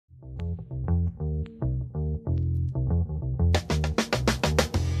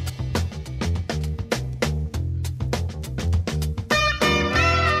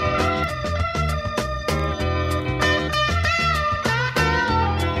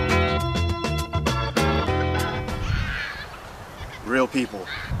Real people.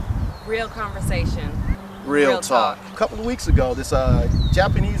 Real conversation. Real talk. A couple of weeks ago, this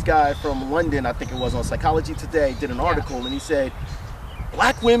Japanese guy from London, I think it was, on Psychology Today, did an article, and he said,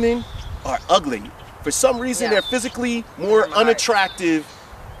 black women are ugly. For some reason, they're physically more unattractive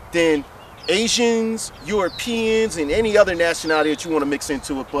than Asians, Europeans, and any other nationality that you want to mix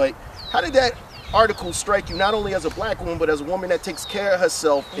into it. But how did that article strike you, not only as a black woman, but as a woman that takes care of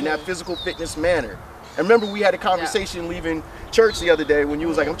herself in that physical fitness manner? And remember, we had a conversation leaving church the other day when you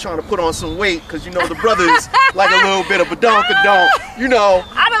was like, I'm trying to put on some weight because, you know, the brothers like a little bit of a don't, you know.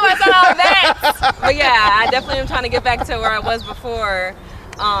 I don't know about all that. But yeah, I definitely am trying to get back to where I was before.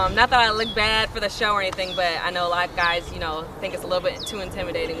 Not that I look bad for the show or anything, but I know a lot of guys, you know, think it's a little bit too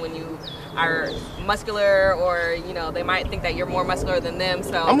intimidating when you are muscular, or, you know, they might think that you're more muscular than them.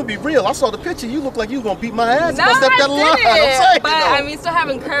 So I'm gonna be real. I saw the picture. You look like you was gonna beat my ass. No, I stepped that line. But I mean, still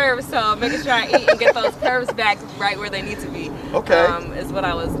having curves, so making sure I eat and get those curves back right where they need to be. Okay. Is what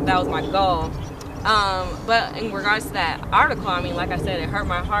that was my goal. But in regards to that article, I mean, like I said, it hurt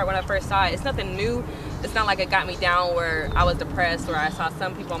my heart when I first saw it. It's nothing new. It's not like it got me down where I was depressed, or I saw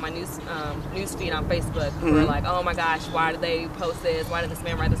some people on my news feed on Facebook who were like, oh my gosh, why did they post this? Why did this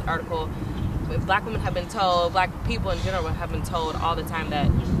man write this article? Black women have been told, black people in general have been told all the time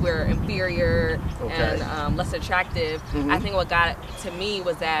that we're inferior and less attractive. I think what got to me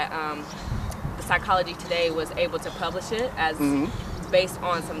was that the Psychology Today was able to publish it as based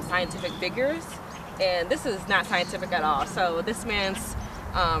on some scientific figures. And this is not scientific at all. So this man's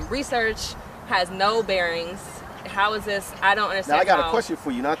research has no bearings. How is this? I don't understand. Now I got a question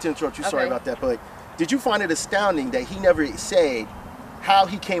for you, not to interrupt you, sorry about that, but did you find it astounding that he never said how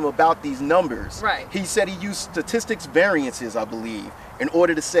he came about these numbers? Right. He said he used statistics variances, I believe, in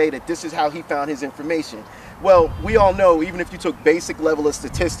order to say that this is how he found his information. Well, we all know, even if you took basic level of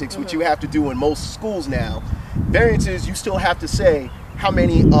statistics, which you have to do in most schools now, variances, you still have to say how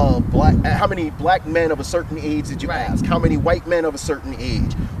many black men of a certain age did you ask? How many white men of a certain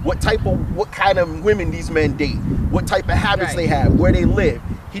age? What kind of women these men date? What type of habits they have? Where they live?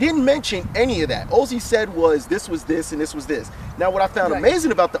 He didn't mention any of that. All he said was this was this and this was this. Now, what I found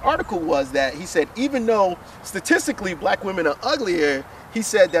amazing about the article was that he said even though statistically black women are uglier, he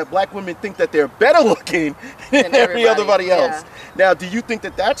said that black women think that they're better looking than everybody else. Now, do you think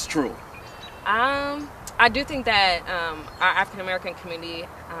that that's true? I do think that our African American community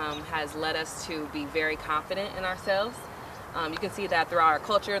has led us to be very confident in ourselves. You can see that throughout our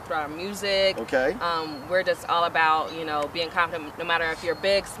culture, throughout our music. We're just all about, you know, being confident no matter if you're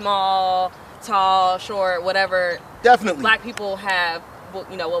big, small, tall, short, whatever. Definitely. Black people have,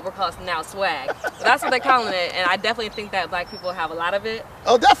 you know, what we're calling now swag. That's what they're calling it, and I definitely think that black people have a lot of it.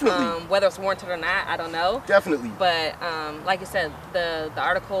 Oh, definitely. Whether it's warranted or not, I don't know. Definitely. But like you said, the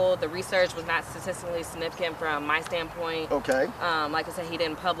article, the research was not statistically significant from my standpoint. Okay. Like I said, he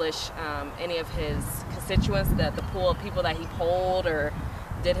didn't publish any of his constituents, the pool of people that he polled or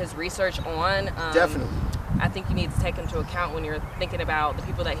did his research on. Definitely. I think you need to take into account when you're thinking about the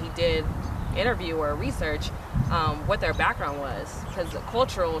people that he did interview or research, what their background was, because the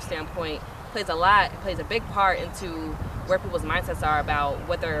cultural standpoint plays a big part into where people's mindsets are about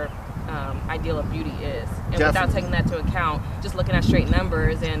what their ideal of beauty is. And without taking that into account, just looking at straight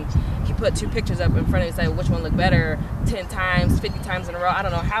numbers, and he put two pictures up in front of you and say which one looked better 10 times, 50 times in a row. I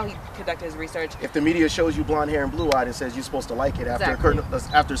don't know how he conducted his research. If the media shows you blonde hair and blue-eyed and says you're supposed to like it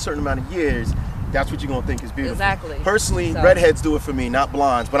after a certain amount of years, that's what you're going to think is beautiful. Exactly. Personally, redheads do it for me, not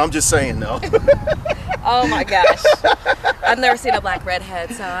blondes, but I'm just saying, though. Oh my gosh. I've never seen a black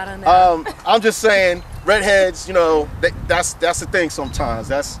redhead, so I don't know. I'm just saying, redheads, you know, that's the thing sometimes.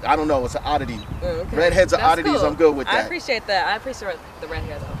 I don't know, it's an oddity. Redheads are oddities, cool. I'm good with that. I appreciate that. I appreciate the red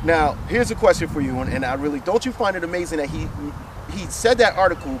hair, though. Now, here's a question for you, and I really, don't you find it amazing that he said that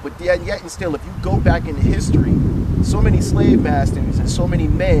article, but yet and still, if you go back into history, so many slave masters and so many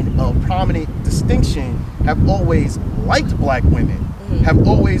men of prominent distinction have always liked black women, have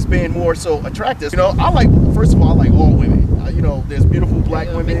always been more so attractive. You know, first of all, I like all women. You know, there's beautiful black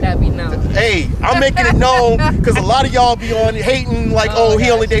women. Make that be known. Hey, I'm making it known because a lot of y'all be on hating like, he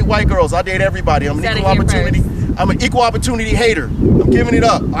only date white girls. I date everybody. I'm an equal opportunity hater. I'm giving it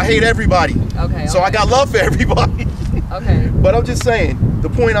up. I hate everybody. So I got love for everybody. But I'm just saying, the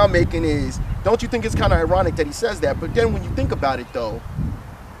point I'm making is, don't you think it's kind of ironic that he says that? But then when you think about it, though,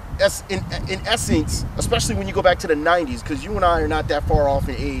 in essence, especially when you go back to the 90s, because you and I are not that far off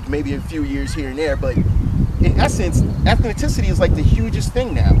in age, maybe a few years here and there, but in essence, ethnicity is like the hugest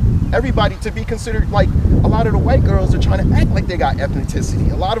thing now. Everybody to be considered, like, a lot of the white girls are trying to act like they got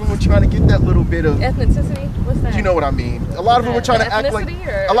ethnicity. A lot of them are trying to get that little bit of... Ethnicity? What's that? You know what I mean. A lot of them are trying to act like...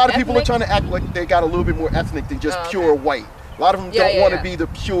 A lot of people are trying to act like they got a little bit more ethnic than just pure white. A lot of them don't want to be the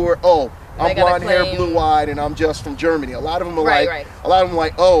pure, oh, I'm blonde hair, blue eyed, and I'm just from Germany. A lot of them are a lot of them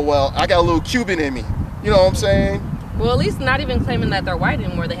like, oh, well, I got a little Cuban in me. You know what I'm saying? Well, at least not even claiming that they're white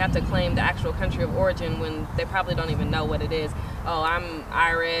anymore. They have to claim the actual country of origin when they probably don't even know what it is. Oh, I'm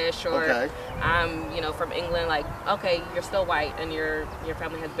Irish, or I'm, you know, from England. Like, okay, you're still white, and your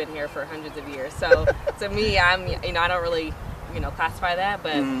family has been here for hundreds of years. So to me, I'm, you know, I don't really, you know, classify that,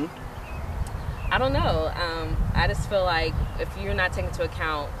 but I don't know. I just feel like if you're not taking into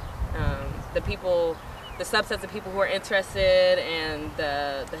account the people, the subsets of people who are interested, and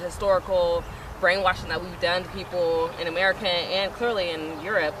the historical brainwashing that we've done to people in America and clearly in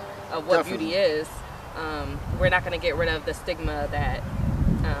Europe of what beauty is, we're not going to get rid of the stigma that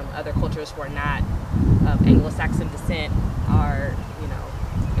other cultures who are not of Anglo-Saxon descent are, you know,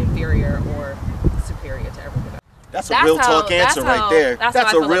 inferior or superior to everyone else. That's a real talk answer right there.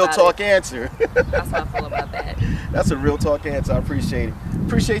 That's a real talk answer. That's how I feel about that. That's a real talk answer. I appreciate it.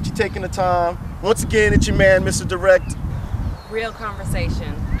 Appreciate you taking the time. Once again, it's your man, MisterDirect. Real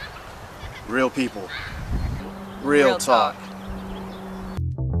conversation. Real people. Real talk.